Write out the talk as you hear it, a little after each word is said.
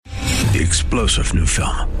The explosive new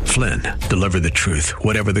film, Flynn, deliver the truth,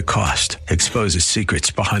 whatever the cost, exposes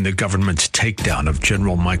secrets behind the government's takedown of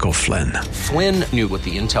General Michael Flynn. Flynn knew what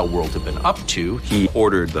the intel world had been up to. He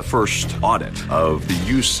ordered the first audit of the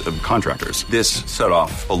use of contractors. This set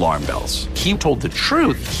off alarm bells. He told the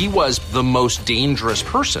truth. He was the most dangerous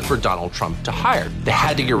person for Donald Trump to hire. They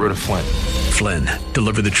had to get rid of Flynn. Flynn,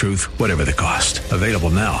 deliver the truth, whatever the cost. Available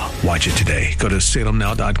now. Watch it today. Go to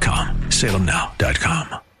salemnow.com.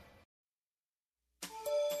 salemnow.com.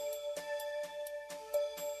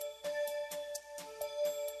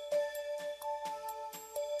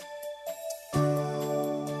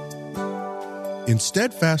 In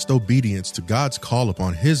steadfast obedience to God's call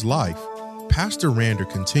upon his life, Pastor Rander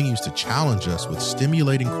continues to challenge us with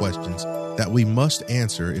stimulating questions that we must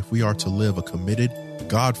answer if we are to live a committed,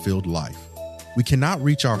 God-filled life. We cannot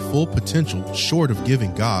reach our full potential short of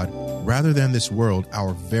giving God, rather than this world,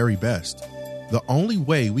 our very best. The only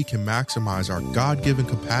way we can maximize our God-given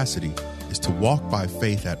capacity is to walk by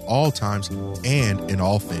faith at all times and in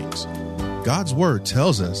all things. God's word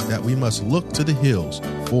tells us that we must look to the hills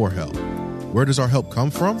for help. Where does our help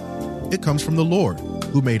come from? It comes from the Lord,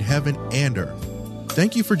 who made heaven and earth.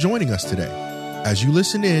 Thank you for joining us today. As you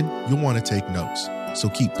listen in, you'll want to take notes, so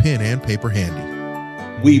keep pen and paper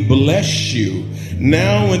handy. We bless you.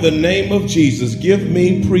 Now, in the name of Jesus, give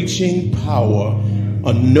me preaching power,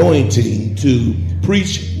 anointing to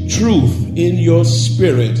preach truth in your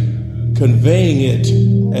spirit, conveying it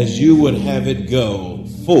as you would have it go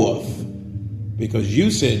forth, because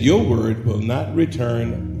you said your word will not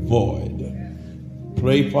return void.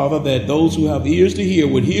 Pray, Father, that those who have ears to hear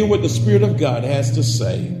would hear what the Spirit of God has to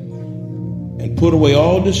say and put away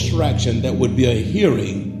all distraction that would be a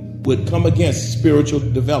hearing, would come against spiritual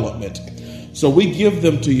development. So we give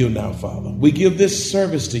them to you now, Father. We give this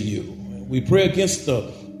service to you. We pray against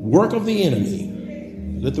the work of the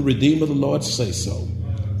enemy. Let the Redeemer of the Lord say so.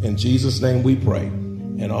 In Jesus' name we pray.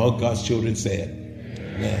 And all God's children said,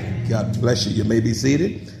 amen. God bless you. You may be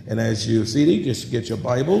seated. And as you're seated, just get your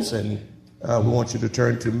Bibles, and we want you to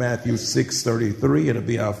turn to Matthew 6:33. It'll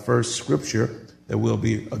be our first scripture that we'll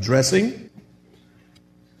be addressing.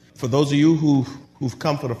 For those of you who've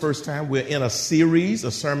come for the first time, we're in a series, a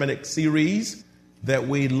sermonic series that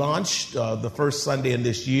we launched the first Sunday in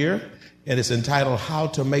this year, and it's entitled How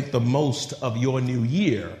to Make the Most of Your New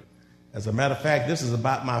Year. As a matter of fact, this is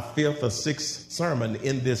about my fifth or sixth sermon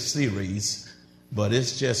in this series, but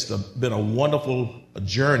it's just been a wonderful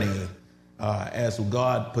journey as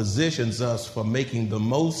God positions us for making the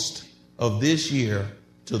most of this year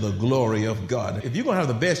to the glory of God. If you're going to have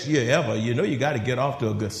the best year ever, you know you got to get off to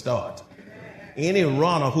a good start. Any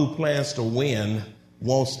runner who plans to win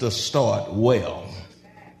wants to start well.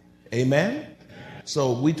 Amen?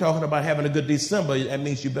 So we're talking about having a good December. That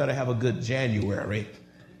means you better have a good January.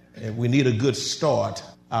 And we need a good start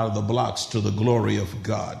out of the blocks to the glory of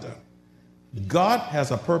God. God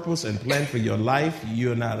has a purpose and plan for your life.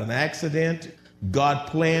 You're not an accident. God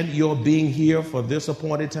planned your being here for this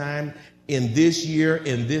appointed time, in this year,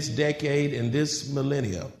 in this decade, in this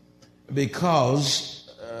millennia,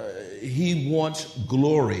 because he wants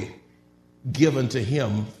glory given to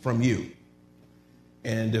him from you.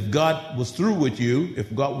 And if God was through with you,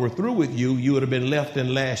 if God were through with you, you would have been left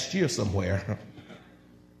in last year somewhere.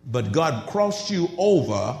 But God crossed you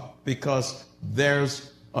over because there's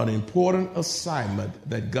an important assignment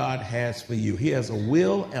that God has for you. He has a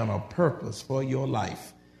will and a purpose for your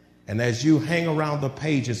life. And as you hang around the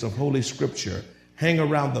pages of Holy Scripture, hang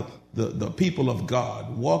around the people of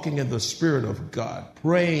God, walking in the Spirit of God,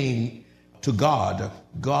 praying to God,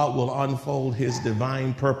 God will unfold his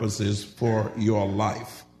divine purposes for your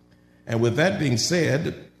life. And with that being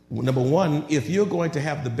said, number one, if you're going to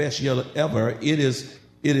have the best year ever, it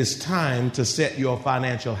is time to set your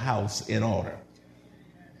financial house in order.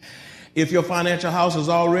 If your financial house is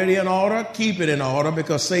already in order, keep it in order,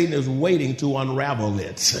 because Satan is waiting to unravel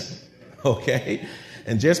it. Okay?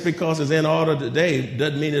 And just because it's in order today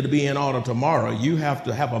doesn't mean it'll be in order tomorrow. You have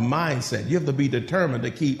to have a mindset. You have to be determined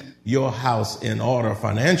to keep your house in order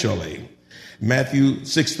financially. Matthew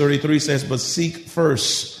 6:33 says, but seek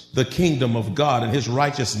first the kingdom of God and his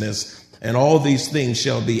righteousness, and all these things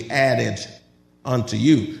shall be added unto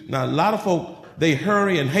you. Now, a lot of folk, they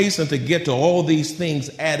hurry and hasten to get to all these things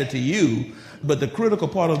added to you. But the critical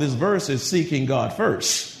part of this verse is seeking God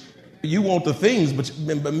first. You want the things, but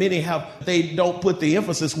many they don't put the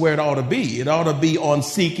emphasis where it ought to be. It ought to be on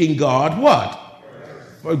seeking God what?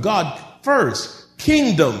 For God first.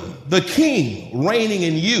 Kingdom, the king reigning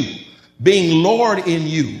in you, being Lord in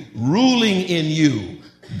you, ruling in you,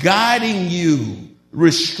 guiding you,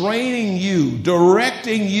 restraining you,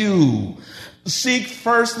 directing you, Seek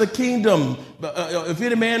first the kingdom. If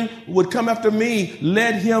any man would come after me,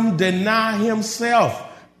 let him deny himself.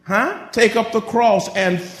 Take up the cross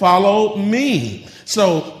and follow me.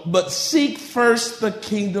 So, but seek first the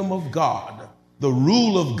kingdom of God, the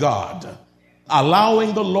rule of God,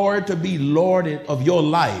 allowing the Lord to be Lord of your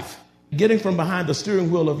life, getting from behind the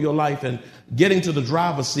steering wheel of your life and getting to the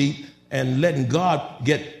driver's seat and letting God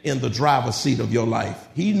get in the driver's seat of your life.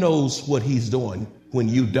 He knows what he's doing when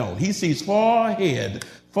you don't. He sees far ahead,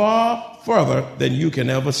 far further than you can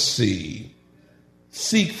ever see.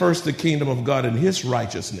 Seek first the kingdom of God and his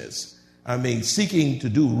righteousness. Seeking to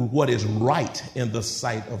do what is right in the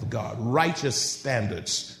sight of God, righteous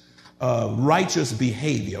standards, righteous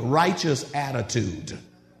behavior, righteous attitude,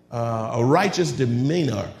 a righteous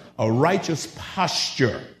demeanor, a righteous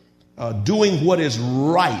posture, doing what is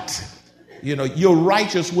right. You're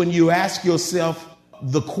righteous when you ask yourself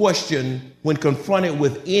the question when confronted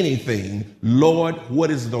with anything, Lord, what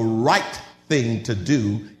is the right thing to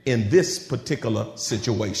do in this particular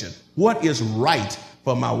situation? What is right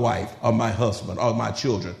for my wife or my husband or my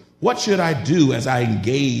children? What should I do as I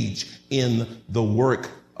engage in the work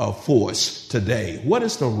of force today? What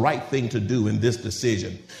is the right thing to do in this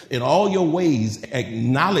decision? In all your ways,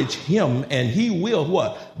 acknowledge him, and he will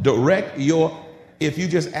what? Direct if you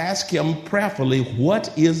just ask him prayerfully,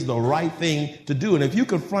 what is the right thing to do? And if you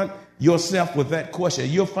confront yourself with that question,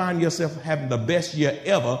 you'll find yourself having the best year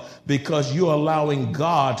ever, because you're allowing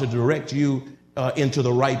God to direct you into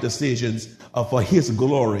the right decisions for his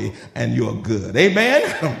glory and your good.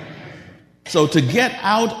 Amen. So to get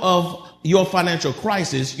out of your financial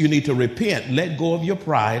crisis, you need to repent, let go of your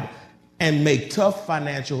pride, and make tough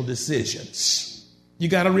financial decisions. You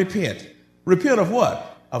got to repent. Repent of what?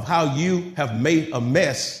 Of how you have made a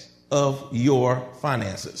mess of your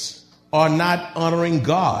finances, or not honoring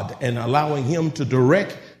God and allowing him to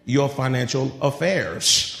direct your financial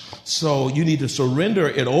affairs. So you need to surrender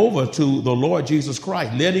it over to the Lord Jesus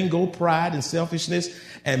Christ, letting go pride and selfishness,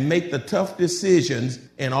 and make the tough decisions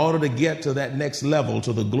in order to get to that next level,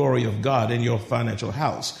 to the glory of God in your financial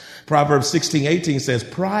house. Proverbs 16:18 says,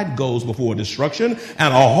 pride goes before destruction,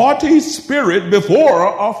 and a haughty spirit before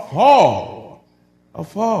a fall. A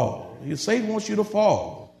fall. Satan wants you to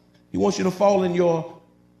fall. He wants you to fall in your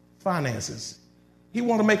finances. He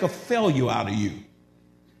wants to make a failure out of you.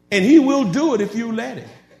 And he will do it if you let him.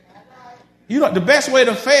 The best way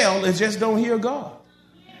to fail is just don't hear God.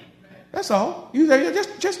 That's all. You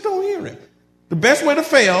just don't hear him. The best way to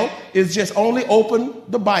fail is just only open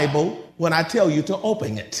the Bible when I tell you to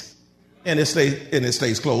open it. And it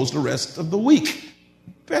stays closed the rest of the week.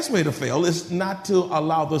 Best way to fail is not to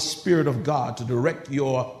allow the Spirit of God to direct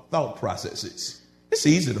your thought processes. It's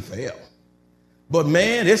easy to fail. But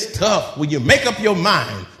man, it's tough when you make up your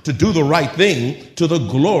mind to do the right thing to the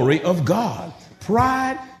glory of God.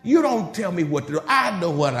 Pride, you don't tell me what to do. I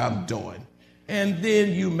know what I'm doing. And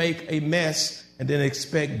then you make a mess and then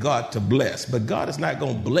expect God to bless. But God is not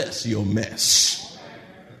going to bless your mess.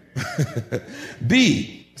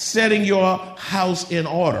 B, setting your house in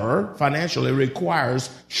order financially requires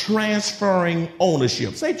transferring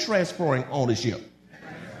ownership. Say transferring ownership.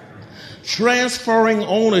 Transferring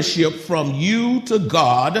ownership from you to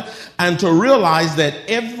God, and to realize that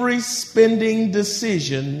every spending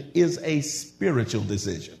decision is a spiritual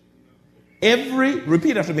decision.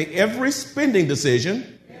 Repeat after me, every spending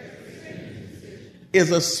decision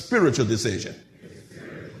is a spiritual decision.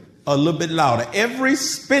 A little bit louder. Every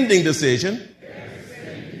spending decision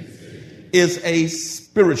is a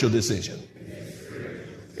spiritual decision.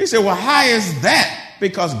 He said, well, how is that?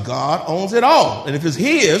 Because God owns it all. And if it's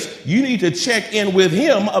his, you need to check in with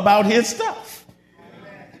him about his stuff.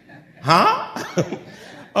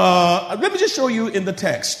 Let me just show you in the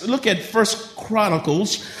text. Look at 1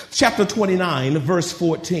 Chronicles chapter 29, verse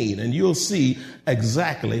 14, and you'll see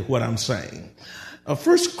exactly what I'm saying.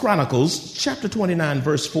 1 Chronicles chapter 29,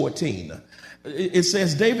 verse 14. It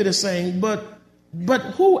says, David is saying, but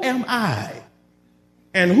who am I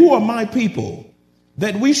and who are my people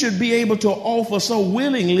that we should be able to offer so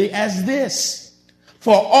willingly as this?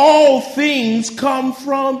 For all things come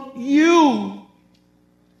from you.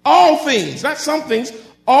 All things, not some things.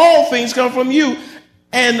 All things come from you,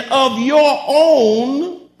 and of your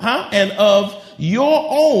own,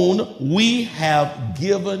 we have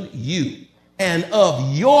given you, and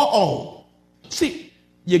of your own. See,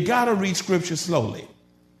 you got to read scripture slowly.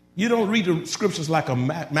 You don't read the scriptures like a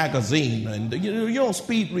magazine, and you don't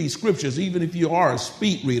speed read scriptures. Even if you are a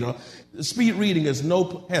speed reader, speed reading has no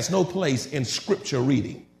place in scripture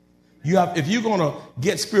reading. If you're going to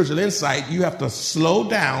get spiritual insight, you have to slow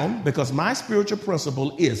down, because my spiritual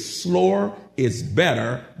principle is slower is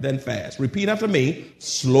better than fast. Repeat after me.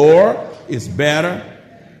 Slower is better.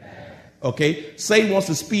 Okay. Satan wants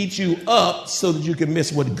to speed you up so that you can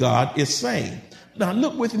miss what God is saying. Now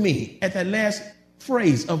look with me at that last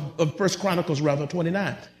phrase of 1 Chronicles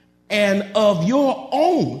 29. And of your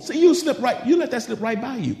own. So you let that slip right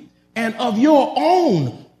by you. And of your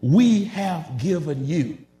own we have given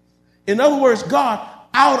you. In other words, God,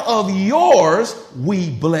 out of yours, we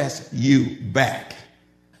bless you back.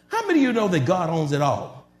 How many of you know that God owns it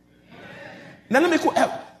all? Now, let me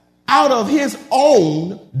out of his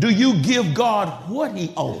own, do you give God what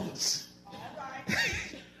he owns?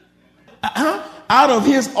 Out of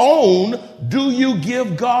his own, do you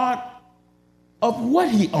give God of what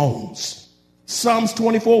he owns? Psalms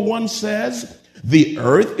 24:1 says, the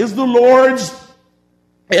earth is the Lord's,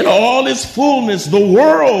 and all its fullness, the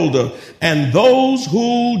world, and those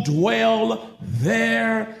who dwell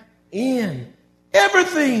therein.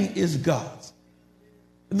 Everything is God's.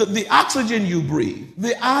 The oxygen you breathe,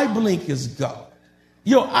 the eye blink is God.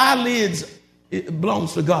 Your eyelids, it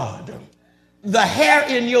belongs to God. The hair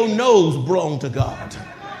in your nose belongs to God.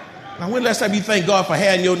 Now, when last time you thank God for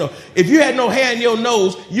hair in your nose? If you had no hair in your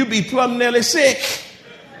nose, you'd be plumb nearly sick.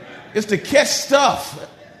 It's the catch stuff.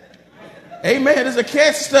 Amen. It's the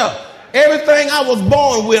catch stuff. Everything I was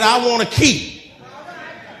born with, I want to keep.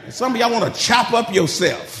 Some of y'all want to chop up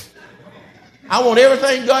yourself. I want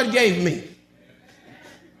everything God gave me.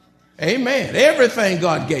 Amen. Everything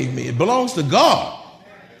God gave me, it belongs to God.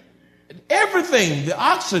 Everything, the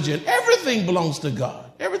oxygen, everything belongs to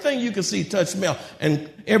God. Everything you can see, touch, smell, and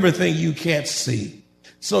everything you can't see.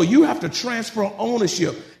 So you have to transfer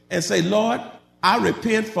ownership and say, Lord, I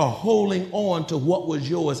repent for holding on to what was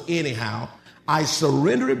yours anyhow. I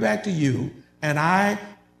surrender it back to you, and I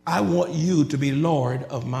want you to be Lord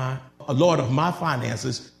of my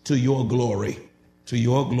finances, to your glory, to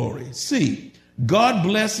your glory. See, God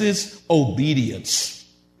blesses obedience.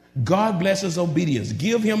 God blesses obedience.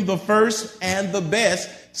 Give him the first and the best,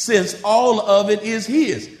 since all of it is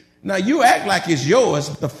his. Now, you act like it's yours.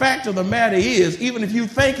 The fact of the matter is, even if you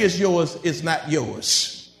think it's yours, it's not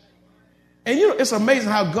yours. And it's amazing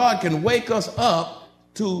how God can wake us up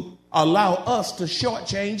to allow us to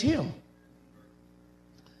shortchange him.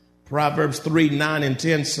 Proverbs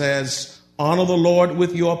 3:9-10 says, honor the Lord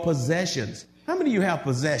with your possessions. How many of you have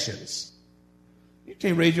possessions? You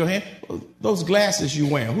can't raise your hand. Those glasses you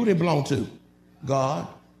wear, who they belong to? God.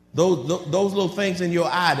 Those little things in your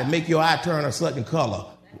eye that make your eye turn a certain color,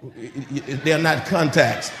 they're not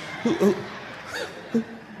contacts. Who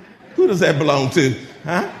does that belong to?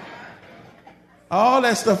 Huh? All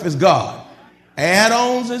that stuff is God.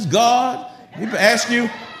 Add-ons is God. People ask you,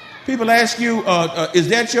 is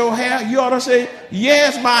that your hair? You ought to say,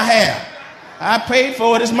 yes, my hair. I paid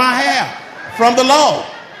for it. It's my hair from the Lord.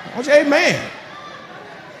 Amen.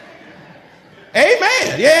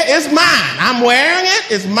 Amen. Yeah, it's mine. I'm wearing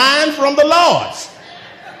it. It's mine from the Lord.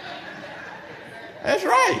 That's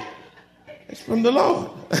right. It's from the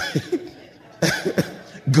Lord.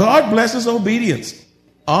 God blesses obedience.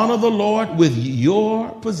 Honor the Lord with your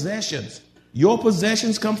possessions. Your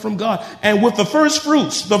possessions come from God. And with the first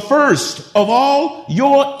fruits, the first of all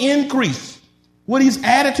your increase, what he's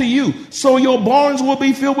added to you. So your barns will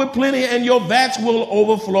be filled with plenty and your vats will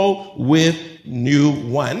overflow with new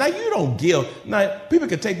wine. Now, you don't give. Now, people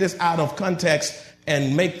can take this out of context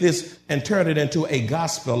and make this and turn it into a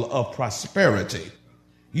gospel of prosperity.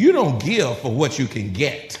 You don't give for what you can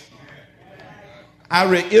get. I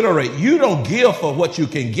reiterate, you don't give for what you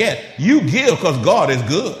can get. You give because God is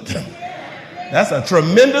good. That's a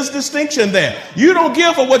tremendous distinction there. You don't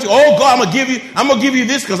give for what God, I'm gonna give you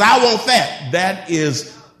this because I want that.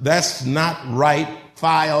 That's not right.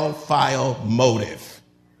 File motive.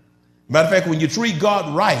 Matter of fact, when you treat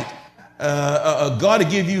God right, God will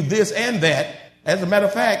give you this and that. As a matter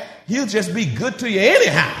of fact, he'll just be good to you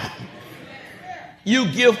anyhow.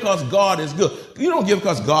 You give because God is good. You don't give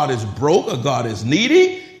because God is broke or God is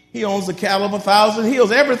needy. He owns the cattle of 1,000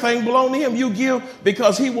 hills. Everything belongs to him. You give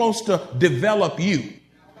because he wants to develop you.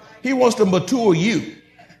 He wants to mature you.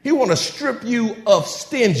 He wants to strip you of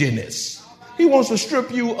stinginess. He wants to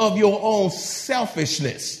strip you of your own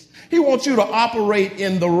selfishness. He wants you to operate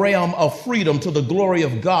in the realm of freedom to the glory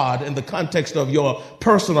of God in the context of your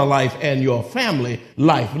personal life and your family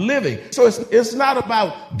life living. So it's not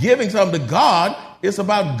about giving something to God. It's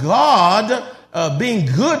about God being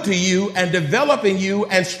good to you and developing you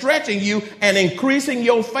and stretching you and increasing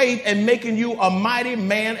your faith and making you a mighty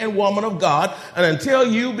man and woman of God. And until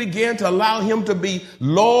you begin to allow him to be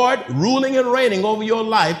Lord, ruling and reigning over your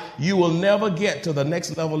life, you will never get to the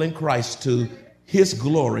next level in Christ, to his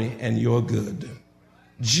glory and your good.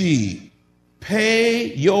 G,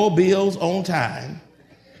 pay your bills on time.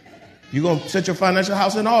 You're going to set your financial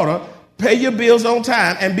house in order. Pay your bills on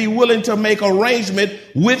time and be willing to make arrangement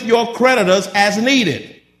with your creditors as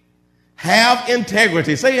needed. Have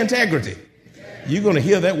integrity. Say integrity. You're going to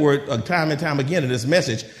hear that word time and time again in this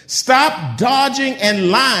message. Stop dodging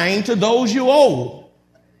and lying to those you owe.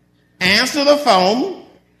 Answer the phone.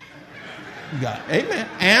 Amen.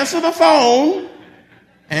 Answer the phone.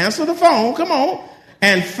 Answer the phone. Come on.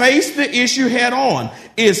 And face the issue head on.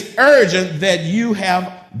 It's urgent that you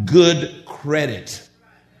have good credit.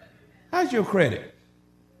 How's your credit?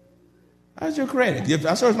 How's your credit?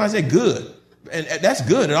 I saw somebody say good, and that's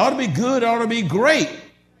good. It ought to be good. It ought to be great.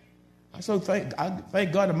 I thank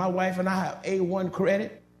God that my wife and I have A1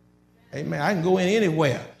 credit. Amen. I can go in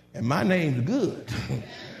anywhere, and my name's good.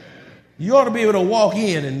 You ought to be able to walk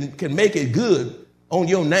in and can make it good on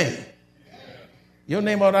your name. Your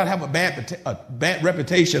name ought not have a bad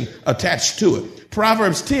reputation attached to it.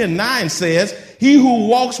 Proverbs 10:9 says, he who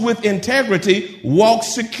walks with integrity walks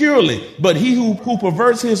securely, but he who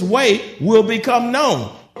perverts his way will become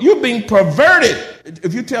known. You're being perverted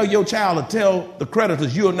if you tell your child to tell the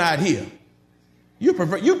creditors you're not here.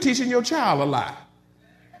 You're teaching your child a lie.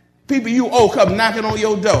 People you owe come knocking on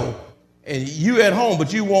your door, and you at home,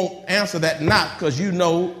 but you won't answer that knock because you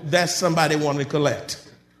know that's somebody wanting to collect.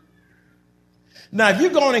 Now, if you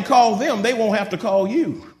go on and call them, they won't have to call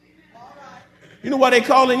you. You know why they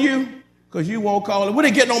calling you? Because you won't call them. What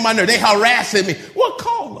they getting on my nerves? They harassing me. Well,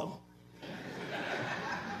 call them.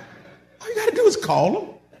 All you got to do is call them.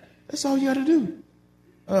 That's all you got to do.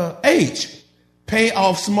 H, pay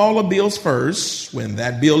off smaller bills first. When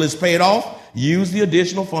that bill is paid off, use the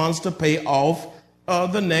additional funds to pay off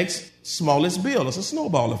the next smallest bill. It's a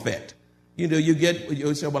snowball effect. You know,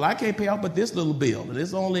 you say, well, I can't pay off but this little bill, and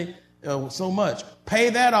it's only so much. Pay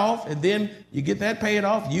that off, and then you get that paid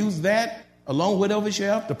off. Use that along with whatever you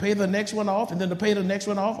have to pay the next one off, and then to pay the next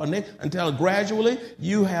one off, until gradually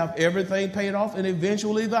you have everything paid off, and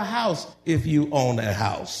eventually the house, if you own a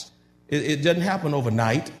house. It doesn't happen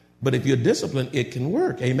overnight, but if you're disciplined, it can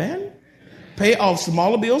work. Amen? Pay off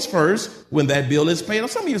smaller bills first when that bill is paid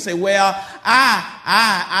off. Some of you say, well,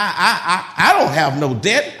 I don't have no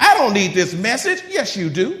debt. I don't need this message. Yes, you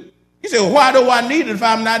do. You say, well, why do I need it if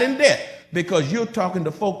I'm not in debt? Because you're talking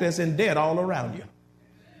to folk that's in debt all around you.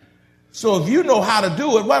 So if you know how to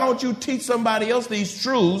do it, why don't you teach somebody else these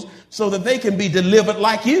truths so that they can be delivered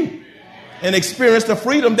like you and experience the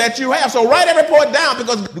freedom that you have? So write every point down,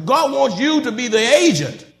 because God wants you to be the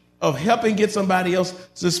agent of helping get somebody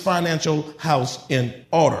else's financial house in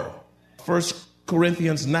order. 1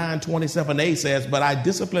 Corinthians 9:27a says, but I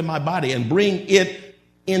discipline my body and bring it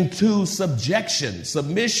into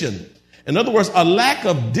submission. In other words, a lack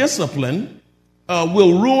of discipline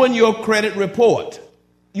will ruin your credit report.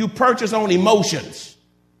 You purchase on emotions.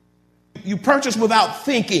 You purchase without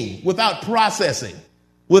thinking, without processing,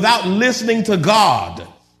 without listening to God.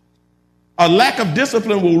 A lack of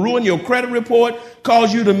discipline will ruin your credit report,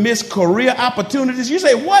 cause you to miss career opportunities. You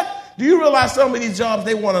say, what? Do you realize some of these jobs,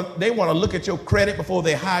 they want to look at your credit before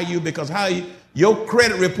they hire you, because your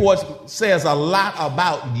credit report says a lot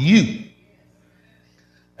about you.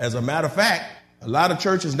 As a matter of fact, a lot of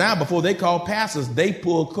churches now, before they call pastors, they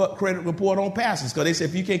pull credit report on pastors, because they say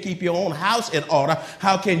if you can't keep your own house in order,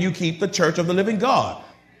 how can you keep the church of the living God?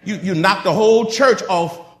 You knock the whole church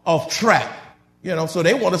off track. You know, so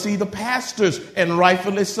they want to see the pastors, and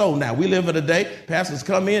rightfully so. Now, we live in a day, pastors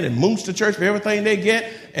come in and moose the church for everything they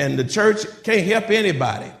get, and the church can't help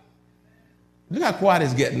anybody. Look how quiet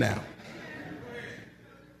it's getting now.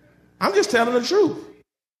 I'm just telling the truth.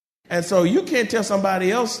 And so you can't tell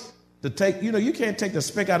somebody else to take, you can't take the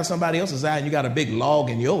speck out of somebody else's eye and you got a big log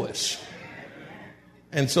in yours.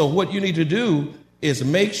 And so what you need to do is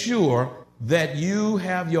make sure that you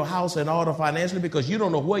have your house in order financially, because you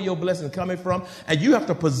don't know where your blessing is coming from. And you have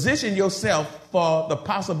to position yourself for the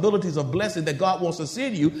possibilities of blessing that God wants to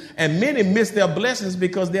send you. And many miss their blessings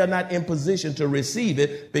because they're not in position to receive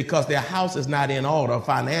it, because their house is not in order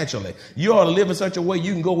financially. You ought to live in such a way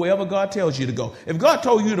you can go wherever God tells you to go. If God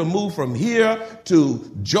told you to move from here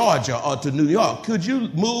to Georgia or to New York, could you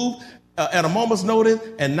move at a moment's notice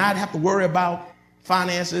and not have to worry about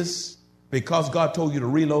finances because God told you to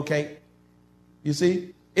relocate? You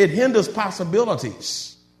see, it hinders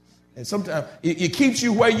possibilities. And sometimes it keeps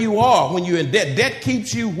you where you are when you're in debt. Debt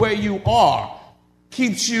keeps you where you are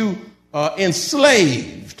keeps you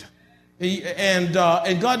enslaved. And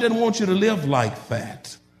God didn't want you to live like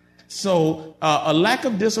that. So a lack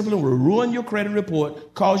of discipline will ruin your credit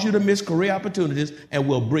report, cause you to miss career opportunities, and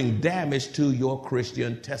will bring damage to your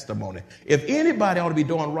Christian testimony. If anybody ought to be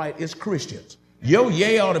doing right, it's Christians. Your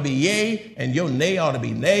yay ought to be yay, and your nay ought to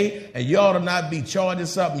be nay, and you ought to not be charging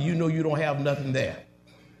something you know you don't have nothing there.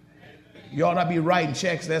 You ought not be writing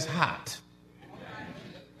checks that's hot.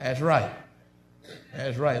 That's right.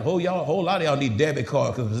 That's right. A whole lot of y'all need debit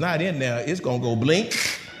card, because if it's not in there, it's going to go blink.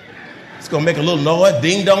 It's going to make a little noise,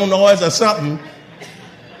 ding-dong noise or something.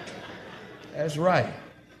 That's right.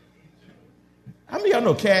 How many of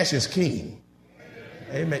y'all know cash is king?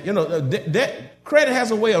 Amen. You know, debt, credit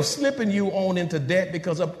has a way of slipping you on into debt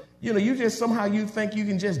because of, you know, you just somehow you think you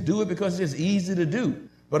can just do it because it's just easy to do.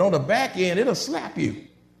 But on the back end, it'll slap you.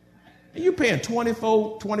 And you're paying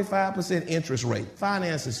 24, 25% interest rate,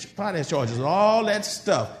 finance charges, and all that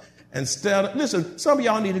stuff. Listen, some of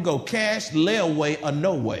y'all need to go cash, layaway, or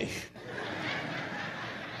no way.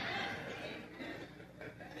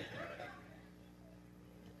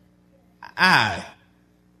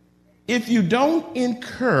 If you don't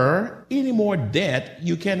incur any more debt,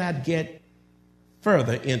 you cannot get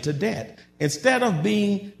further into debt. Instead of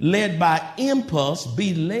being led by impulse,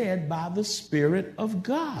 be led by the Spirit of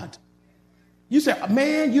God. You say,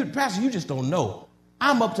 man, Pastor, you just don't know.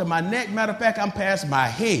 I'm up to my neck. Matter of fact, I'm past my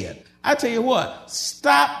head. I tell you what,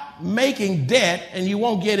 stop making debt and you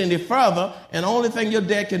won't get any further. And the only thing your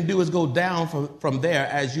debt can do is go down from there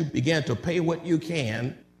as you begin to pay what you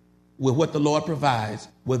can with what the Lord provides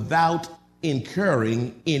without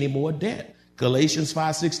incurring any more debt. Galatians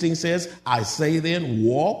 5:16 says, I say then,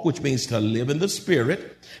 walk, which means to live in the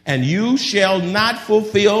Spirit, and you shall not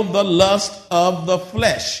fulfill the lust of the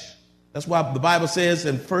flesh. That's why the Bible says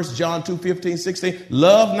in 1 John 2:15-16,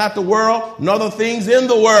 love not the world, nor the things in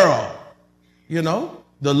the world. You know,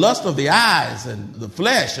 the lust of the eyes and the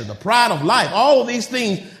flesh and the pride of life, all of these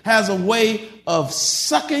things has a way of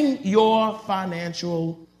sucking your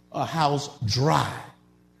financial house dry.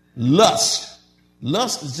 Lust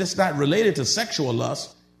is just not related to sexual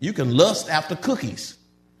lust. You can lust after cookies.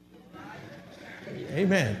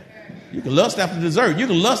 Amen. You can lust after dessert. You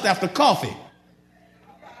can lust after coffee,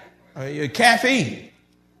 caffeine,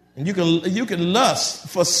 and you can lust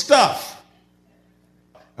for stuff.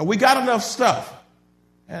 And we got enough stuff.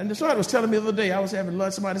 And somebody was telling me the other day, I was having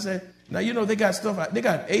lunch. Somebody said, "Now you know they got stuff out. They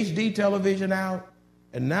got HD television out,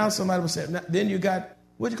 and now somebody was saying, then you got."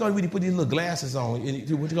 What you call it when you put these little glasses on?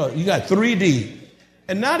 What you call it? You got 3D.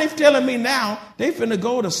 And now they're telling me now they finna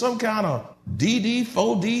go to some kind of DD,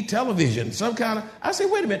 4D television, some kind of. I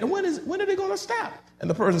said, wait a minute, when are they going to stop? And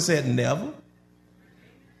the person said, never.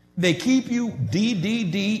 They keep you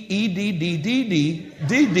DDD, EDDDD,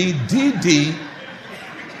 DDDD,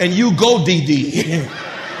 and you go DD.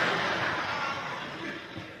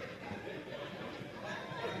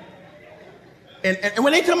 And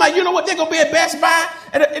when they come out, you know what? They're going to be at Best Buy.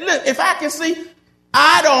 And look, if I can see,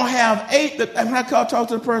 I don't have when I talk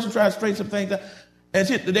to the person, try to straighten some things out, and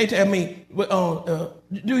they tell me,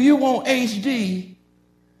 do you want HD?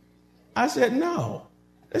 I said, no.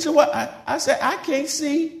 They said, what? I said, I can't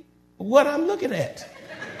see what I'm looking at.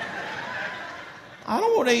 I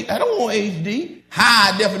don't want HD.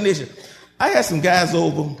 High definition. I had some guys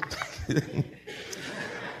over a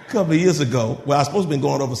couple of years ago. Well, I was supposed to be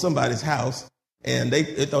going over somebody's house. And they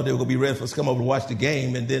thought they were going to be ready for us to come over and watch the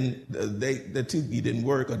game. And then the TV didn't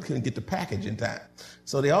work or couldn't get the package in time.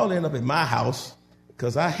 So they all ended up at my house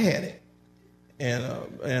because I had it.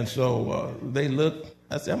 And so they looked.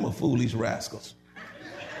 I said, I'm going to fool these rascals.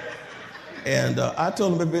 And I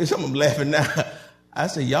told them, some of them laughing now. I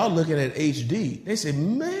said, y'all looking at HD. They said,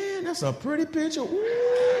 man, that's a pretty picture.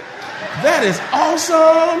 Ooh, that is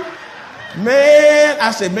awesome. Man,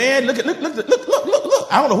 I said, man, look.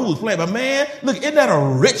 I don't know who was playing, but man, look, isn't that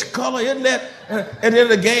a rich color? Isn't that? At the end of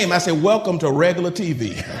the game, I said, welcome to regular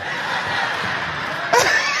TV.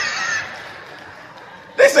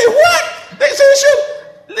 They say, what? They said,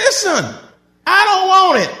 listen, I don't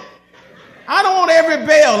want it. I don't want every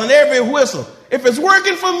bell and every whistle. If it's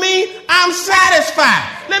working for me, I'm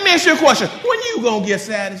satisfied. Let me ask you a question. When you going to get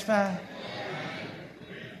satisfied?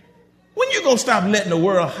 When you going to stop letting the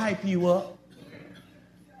world hype you up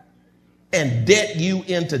and debt you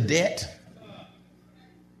into debt?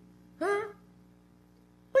 Huh?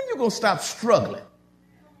 When you going to stop struggling?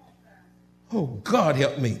 Oh, God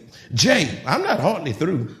help me. Jay, I'm not hardly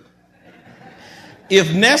through.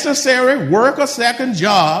 If necessary, work a second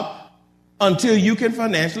job until you can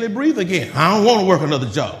financially breathe again. I don't want to work another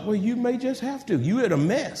job. Well, you may just have to. You're in a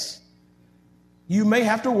mess. you may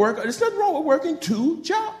have to work. There's nothing wrong with working 2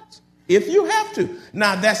 jobs if you have to.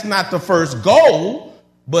 Now, that's not the first goal,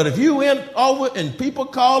 but if you end over and people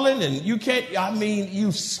calling and you can't,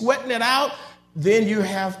 you sweating it out, then you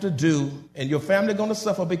have to do, and your family going to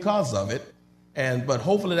suffer because of it. But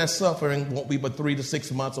hopefully that suffering won't be but 3 to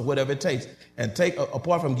 6 months or whatever it takes. And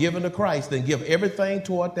apart from giving to Christ, then give everything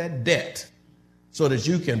toward that debt so that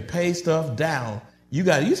you can pay stuff down.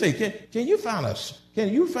 You say, can you find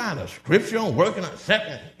a scripture on working a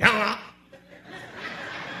second? I'm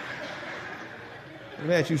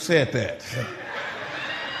glad you said that.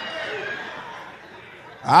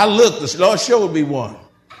 I looked, the Lord showed me one.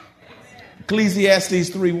 Ecclesiastes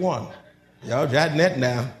 3:1. Y'all jotting that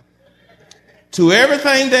down. To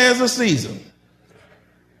everything there's a season,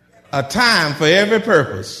 a time for every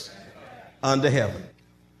purpose under heaven.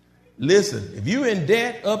 Listen, if you're in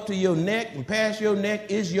debt up to your neck and past your neck,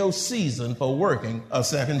 it's your season for working a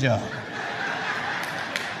second job.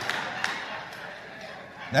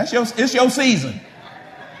 It's your season.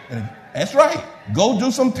 And that's right. Go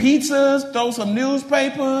do some pizzas, throw some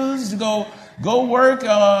newspapers, go work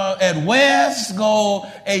at West, go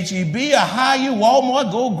HEB, or hire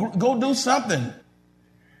Walmart, go do something.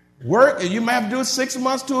 Work, you might have to do it 6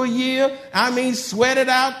 months to a year. Sweat it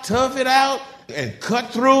out, tough it out, and cut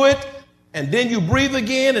through it. And then you breathe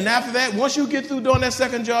again. And after that, once you get through doing that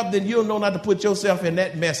second job, then you'll know not to put yourself in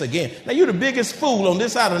that mess again. Now, you're the biggest fool on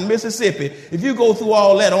this side of the Mississippi if you go through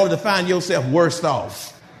all that only to find yourself worse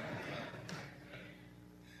off.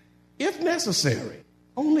 If necessary,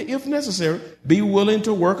 only if necessary, be willing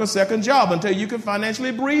to work a second job until you can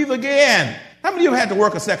financially breathe again. How many of you had to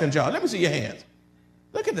work a second job? Let me see your hands.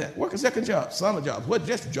 Look at that. Work a second job. Summer jobs. What,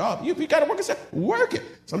 just a job? You got to work a second. Work it.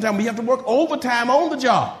 Sometimes we have to work overtime on the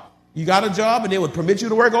job. You got a job and they would permit you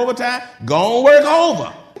to work overtime. Go and work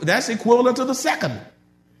over. That's equivalent to the second.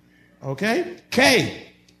 Okay? K.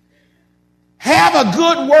 Have a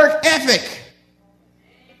good work ethic.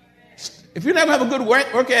 If you never have a good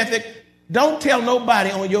work ethic, don't tell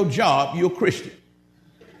nobody on your job you're a Christian.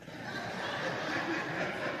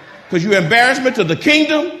 Because you're embarrassment to the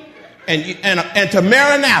kingdom and to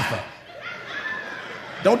Maranatha.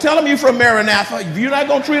 Don't tell them you're from Maranatha. If you're not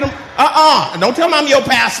going to treat them, don't tell them I'm your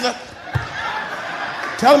pastor.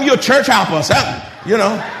 Tell them you're a church hopper or something, you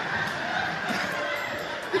know.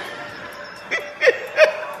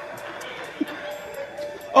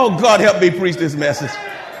 Oh, God, help me preach this message.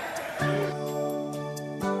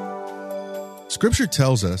 Scripture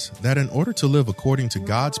tells us that in order to live according to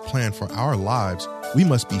God's plan for our lives, we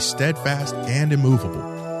must be steadfast and immovable,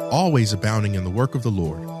 always abounding in the work of the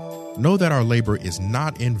Lord. Know that our labor is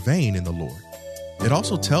not in vain in the Lord. It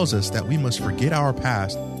also tells us that we must forget our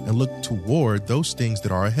past and look toward those things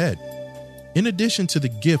that are ahead. In addition to the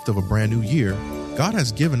gift of a brand new year, God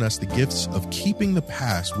has given us the gifts of keeping the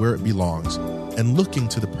past where it belongs and looking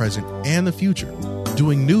to the present and the future,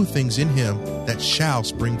 doing new things in Him that shall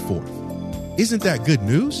spring forth. Isn't that good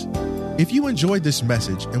news? If you enjoyed this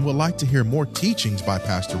message and would like to hear more teachings by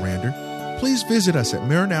Pastor Rander, please visit us at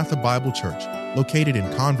Maranatha Bible Church, located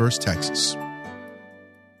in Converse, Texas.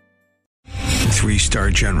 3-star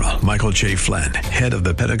General Michael J. Flynn, head of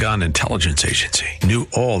the Pentagon Intelligence Agency, knew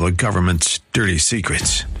all the government's dirty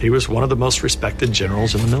secrets. He was one of the most respected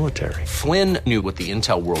generals in the military. Flynn knew what the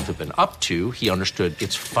intel world had been up to. He understood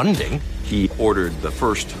its funding. He ordered the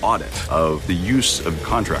first audit of the use of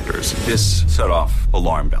contractors. This set off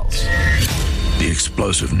alarm bells. The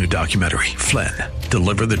explosive new documentary, Flynn,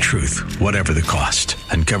 Deliver the Truth, Whatever the Cost,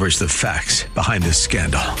 uncovers the facts behind this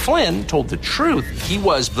scandal. Flynn told the truth. He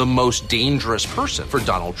was the most dangerous person for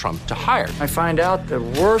Donald Trump to hire. I find out the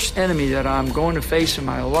worst enemy that I'm going to face in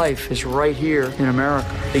my life is right here in America.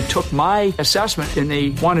 They took my assessment and they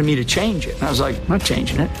wanted me to change it. And I was like, I'm not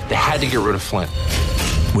changing it. They had to get rid of Flynn.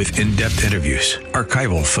 With in-depth interviews,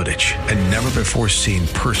 archival footage, and never-before-seen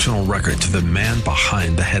personal records of the man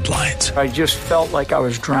behind the headlines. I just felt like I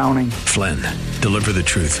was drowning. Flynn, Deliver the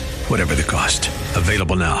Truth, Whatever the Cost.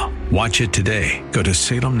 Available now. Watch it today. Go to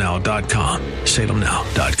salemnow.com.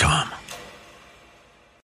 salemnow.com.